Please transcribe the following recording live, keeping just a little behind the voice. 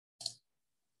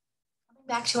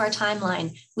back to our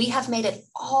timeline, we have made it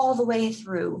all the way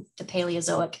through the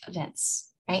Paleozoic events,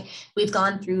 right? We've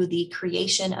gone through the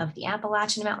creation of the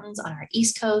Appalachian Mountains on our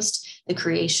east coast, the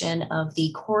creation of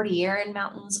the Cordilleran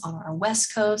Mountains on our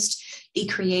west coast, the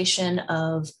creation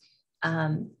of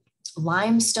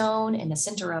limestone in the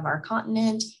center of our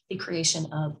continent, the creation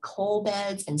of coal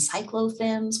beds and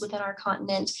cyclothems within our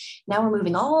continent. Now we're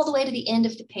moving all the way to the end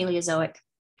of the Paleozoic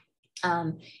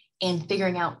and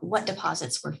figuring out what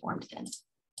deposits were formed then.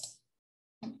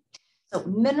 So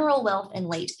mineral wealth in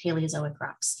late Paleozoic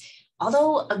rocks.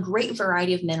 Although a great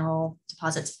variety of mineral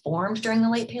deposits formed during the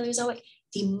late Paleozoic,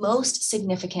 the most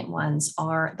significant ones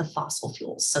are the fossil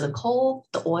fuels. So the coal,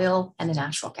 the oil, and the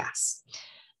natural gas.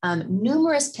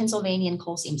 Numerous Pennsylvanian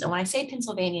coal seams. And when I say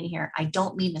Pennsylvanian here, I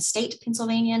don't mean the state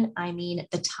Pennsylvanian, I mean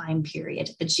the time period,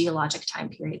 the geologic time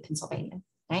period Pennsylvanian,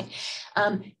 right?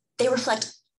 They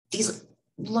reflect these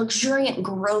luxuriant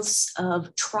growths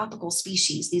of tropical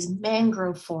species, these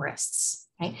mangrove forests,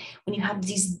 right? When you have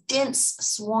these dense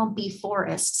swampy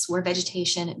forests where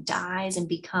vegetation dies and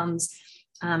becomes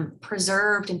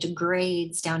preserved and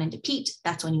degrades down into peat,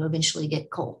 that's when you eventually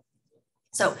get coal.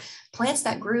 So plants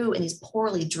that grew in these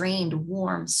poorly drained,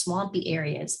 warm, swampy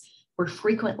areas were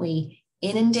frequently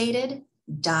inundated,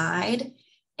 died,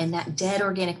 and that dead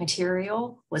organic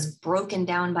material was broken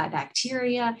down by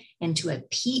bacteria into a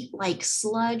peat-like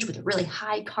sludge with a really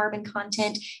high carbon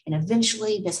content. And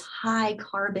eventually this high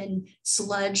carbon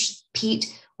sludge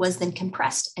peat was then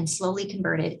compressed and slowly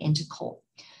converted into coal.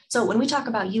 So when we talk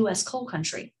about US coal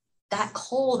country, that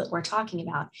coal that we're talking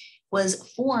about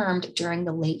was formed during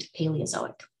the late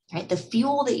Paleozoic. Right? The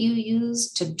fuel that you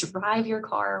use to drive your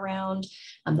car around,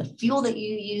 the fuel that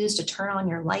you use to turn on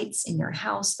your lights in your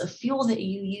house, the fuel that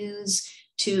you use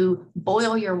to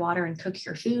boil your water and cook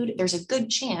your food, there's a good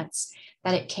chance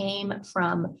that it came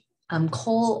from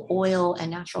coal, oil,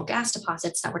 and natural gas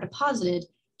deposits that were deposited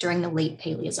during the late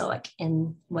Paleozoic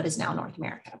in what is now North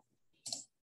America.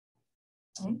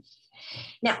 Okay.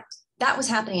 Now, that was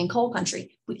happening in coal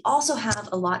country. We also have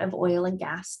a lot of oil and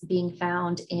gas being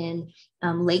found in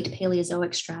late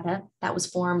Paleozoic strata that was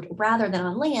formed rather than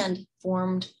on land,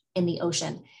 formed in the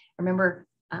ocean. Remember,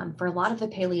 for a lot of the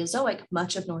Paleozoic,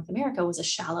 much of North America was a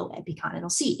shallow epicontinental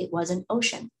sea. It was an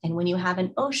ocean. And when you have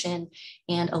an ocean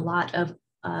and a lot of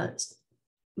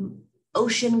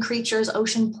ocean creatures,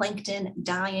 ocean plankton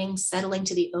dying, settling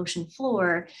to the ocean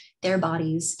floor, their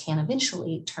bodies can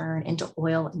eventually turn into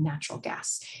oil and natural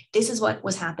gas. This is what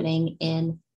was happening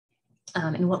in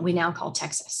what we now call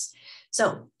Texas.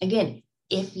 So again,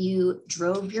 if you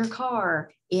drove your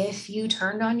car, if you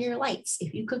turned on your lights,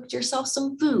 if you cooked yourself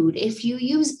some food, if you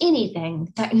use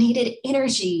anything that needed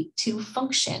energy to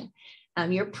function,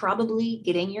 you're probably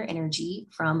getting your energy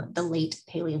from the late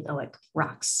Paleozoic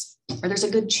rocks. Or there's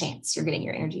a good chance you're getting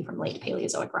your energy from late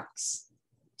Paleozoic rocks.